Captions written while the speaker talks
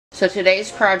So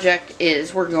today's project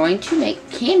is we're going to make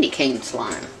candy cane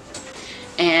slime.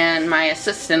 And my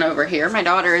assistant over here, my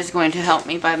daughter, is going to help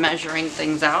me by measuring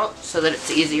things out so that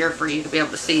it's easier for you to be able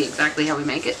to see exactly how we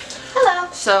make it.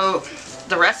 Hello. So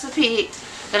the recipe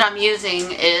that I'm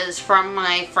using is from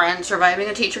my friend Surviving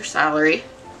a Teacher's Salary.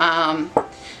 I'm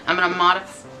gonna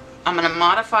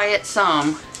modify it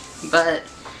some, but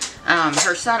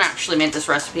her son actually made this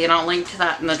recipe, and I'll link to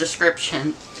that in the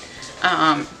description.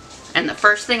 And the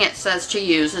first thing it says to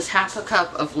use is half a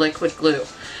cup of liquid glue.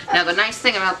 Now the nice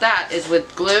thing about that is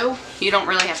with glue, you don't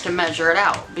really have to measure it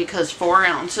out because 4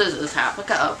 ounces is half a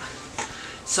cup.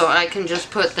 So I can just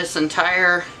put this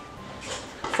entire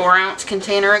 4-ounce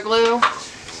container of glue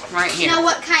right here. You know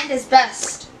what kind is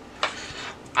best?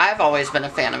 I've always been a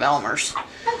fan of Elmer's.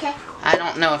 Okay. I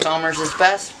don't know if Elmer's is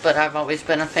best, but I've always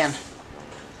been a fan.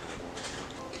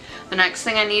 The next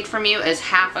thing I need from you is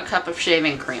half a cup of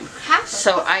shaving cream.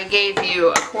 So I gave you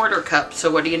a 1/4 cup, so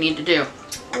what do you need to do?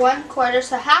 1/4,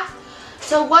 so half.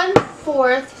 So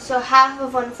 1/4, so half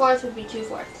of 1/4 would be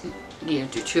 2/4. You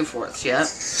do 2/4, yeah.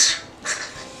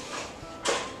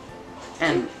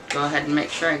 And go ahead and make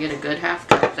sure I get a good half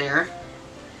cup there.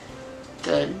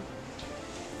 Good.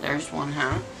 There's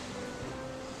 1/2.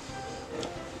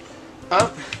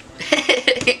 Oh,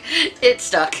 it's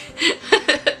stuck.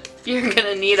 You're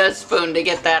gonna need a spoon to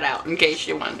get that out, in case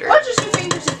you wonder. Or just your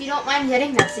fingers if you don't mind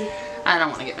getting messy. I don't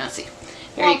want to get messy.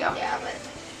 Here you go. Yeah, but...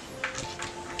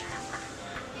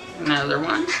 Another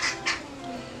one.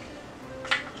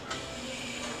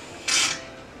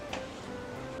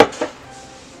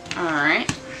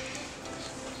 Alright.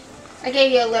 I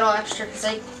gave you a little extra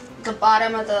because the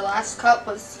bottom of the last cup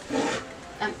was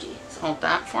empty. So hold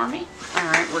that for me.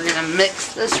 Alright, we're gonna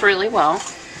mix this really well.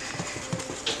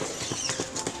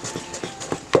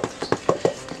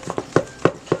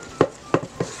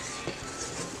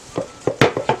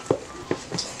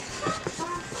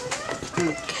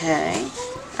 Okay,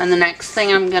 and the next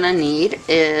thing I'm gonna need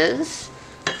is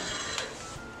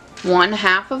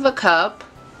 1/2 of a cup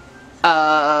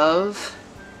of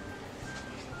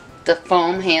the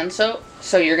foam hand soap.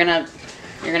 So you're gonna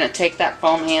take that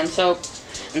foam hand soap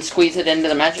and squeeze it into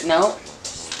the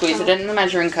squeeze it into the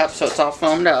measuring cup so it's all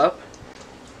foamed up.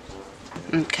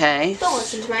 Okay. Don't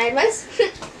listen to my advice.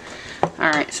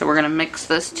 Alright, so we're gonna mix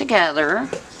this together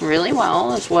really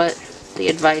well is what the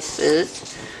advice is.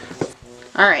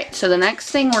 Alright, so the next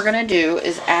thing we're going to do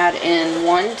is add in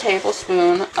 1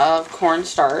 tablespoon of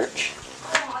cornstarch.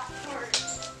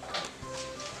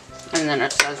 And then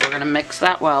it says we're going to mix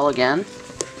that well again.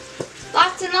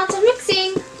 Lots and lots of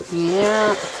mixing.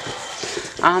 Yeah.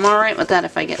 I'm alright with that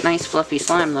if I get nice fluffy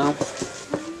slime though.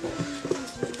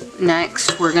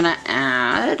 Next, we're going to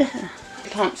add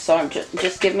pumps. So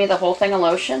just give me the whole thing of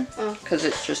lotion because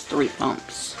it's just 3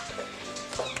 pumps.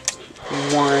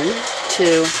 1,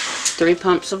 2, 3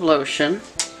 pumps of lotion,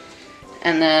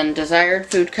 and then desired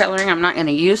food coloring. I'm not going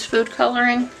to use food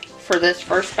coloring for this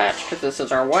first batch because this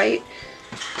is our white.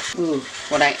 Ooh,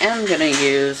 what I am going to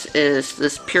use is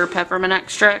this pure peppermint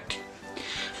extract.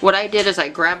 What I did is I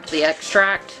grabbed the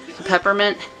extract, the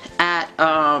peppermint, at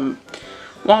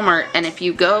Walmart, and if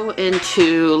you go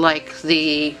into like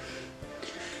the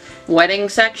wedding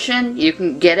section, you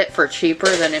can get it for cheaper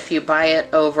than if you buy it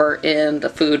over in the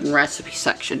food and recipe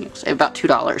section. You'll save about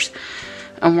 $2.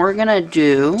 And we're gonna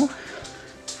do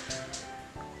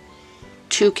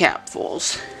 2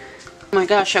 capfuls. Oh my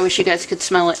gosh, I wish you guys could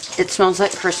smell it. It smells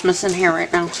like Christmas in here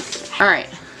right now. Alright,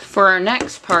 for our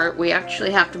next part, we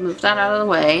actually have to move that out of the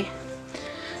way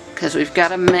because we've got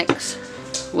to mix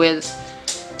with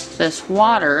this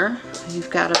water. You've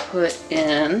got to put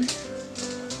in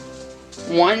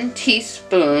 1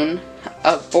 teaspoon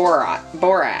of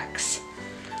borax.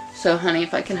 So honey,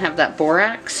 if I can have that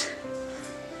borax.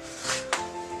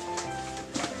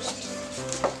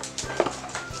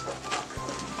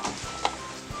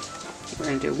 We're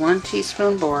going to do 1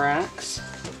 teaspoon borax.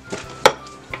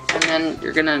 And then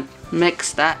you're going to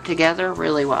mix that together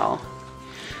really well.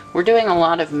 We're doing a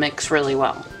lot of mix really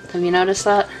well. Have you noticed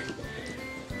that?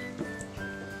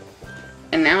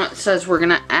 And now it says we're going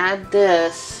to add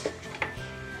this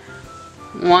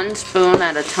 1 spoon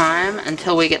at a time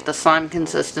until we get the slime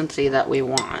consistency that we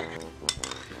want.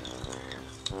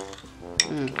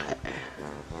 Okay.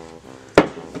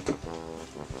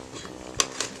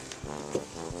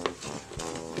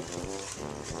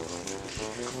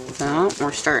 So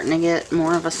we're starting to get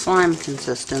more of a slime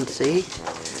consistency.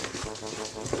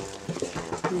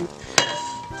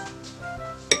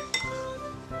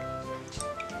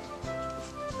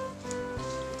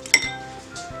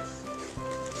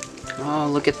 Oh,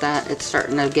 look at that. It's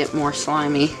starting to get more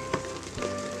slimy.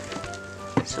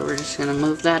 So we're just going to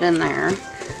move that in there.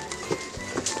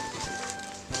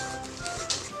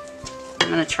 I'm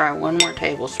going to try 1 more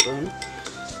tablespoon.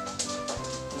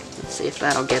 Let's see if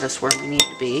that'll get us where we need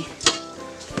to be.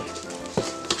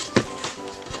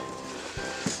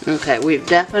 Okay, we've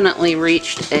definitely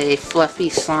reached a fluffy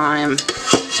slime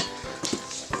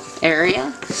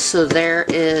area. So there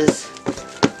is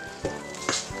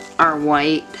our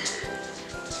white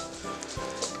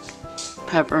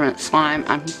peppermint slime.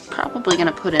 I'm probably going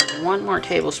to put in 1 more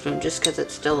tablespoon just because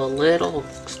it's still a little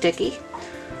sticky.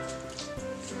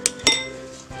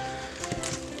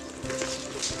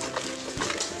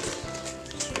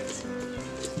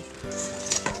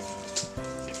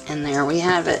 And there we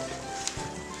have it.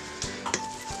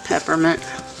 Peppermint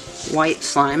white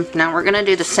slime. Now we're going to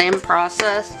do the same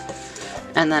process,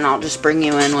 and then I'll just bring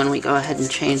you in when we go ahead and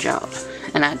change out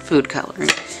and add food coloring.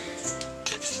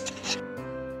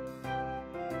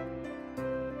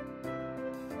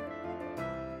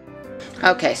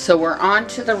 Okay, so we're on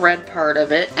to the red part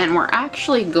of it, and we're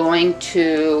actually going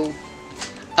to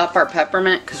up our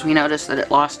peppermint because we noticed that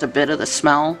it lost a bit of the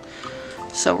smell.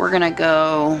 So we're going to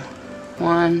go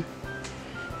 1,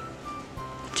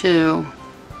 2,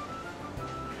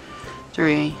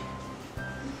 3,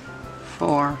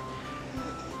 4,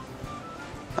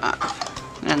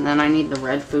 5. And then I need the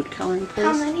red food coloring, please.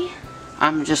 How many?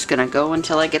 I'm just going to go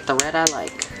until I get the red I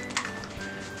like.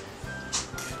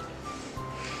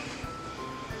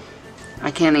 I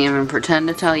can't even pretend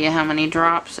to tell you how many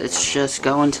drops. It's just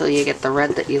go until you get the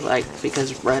red that you like,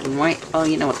 because red and white, oh,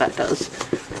 you know what that does.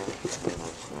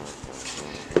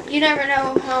 You never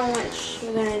know how much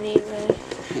you're going to need red.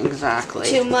 Exactly.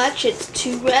 Too much, it's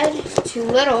too red. Too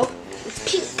little, it's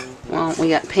pink. Well, we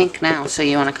got pink now, so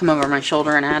you want to come over my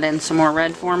shoulder and add in some more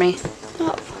red for me?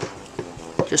 Oh.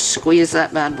 Just squeeze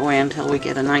that bad boy until we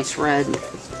get a nice red. I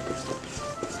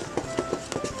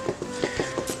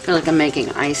feel like I'm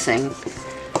making icing.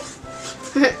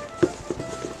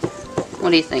 What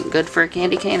do you think? Good for a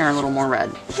candy cane or a little more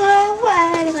red? Oh,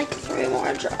 red, like 3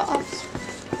 more drops.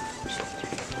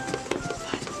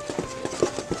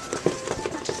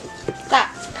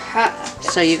 That's perfect.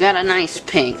 So you got a nice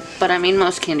pink, but I mean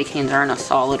most candy canes aren't a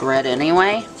solid red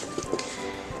anyway.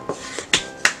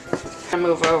 I'm gonna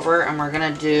move over and we're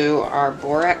gonna do our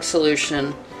borax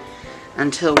solution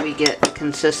until we get the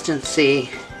consistency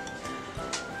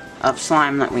of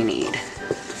slime that we need.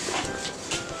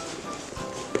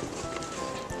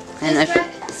 And this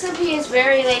recipe is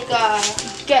very like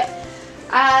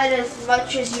add as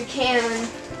much as you can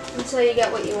until you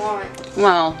get what you want.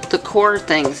 well, the core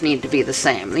things need to be the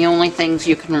same. The only things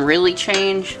you can really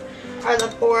change Are the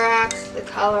borax, the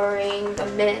coloring, the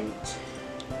mint.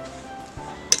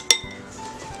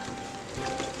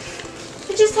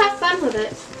 But just have fun with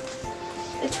it.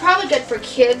 It's probably good for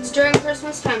kids during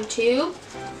Christmas time too.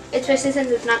 Especially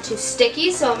since it's not too sticky,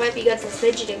 so it might be good for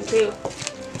fidgeting too.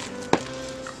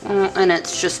 and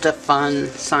it's just a fun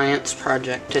science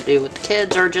project to do with the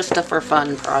kids, or just a for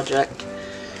fun project.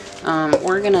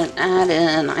 We're gonna add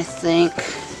in, I think,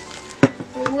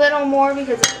 A little more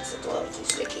because it makes it a little too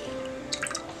sticky.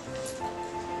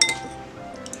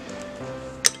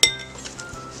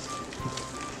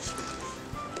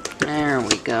 there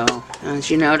we go. As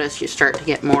you notice, you start to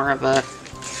get more of a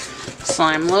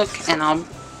slime look, and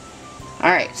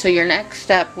alright, so your next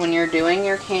step when you're doing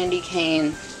your candy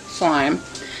cane slime,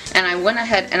 and I went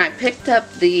ahead and I picked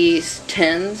up these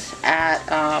tins at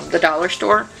the dollar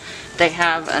store. They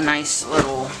have a nice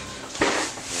little,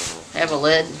 they have a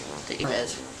lid that you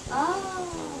use.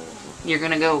 Oh. You're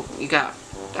gonna go, you got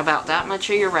about that much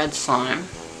of your red slime,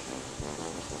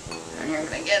 and you're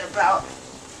gonna get about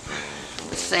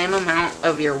the same amount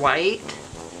of your white.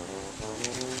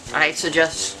 I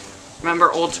suggest,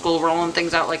 remember old school rolling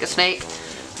things out like a snake?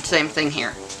 Same thing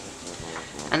here.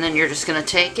 And then you're just gonna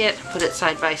take it, put it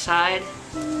side by side,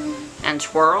 and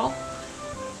twirl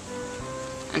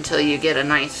until you get a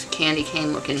nice candy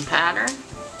cane looking pattern.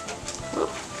 Whoop.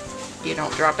 You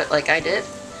don't drop it like I did.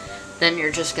 Then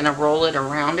you're just gonna roll it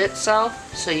around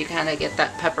itself so you kind of get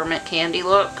that peppermint candy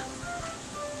look.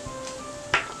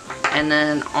 And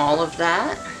then all of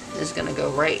that is gonna go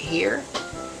right here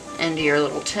into your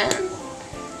little tin.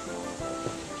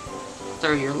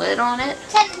 Throw your lid on it.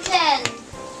 10.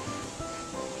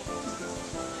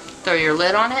 Throw your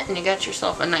lid on it, and you got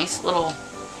yourself a nice little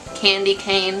candy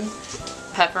cane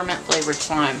peppermint flavored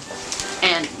slime.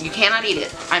 And you cannot eat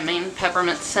it. I mean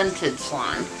peppermint scented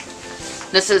slime.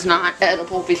 This is not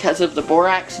edible because of the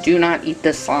borax. Do not eat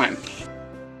this slime.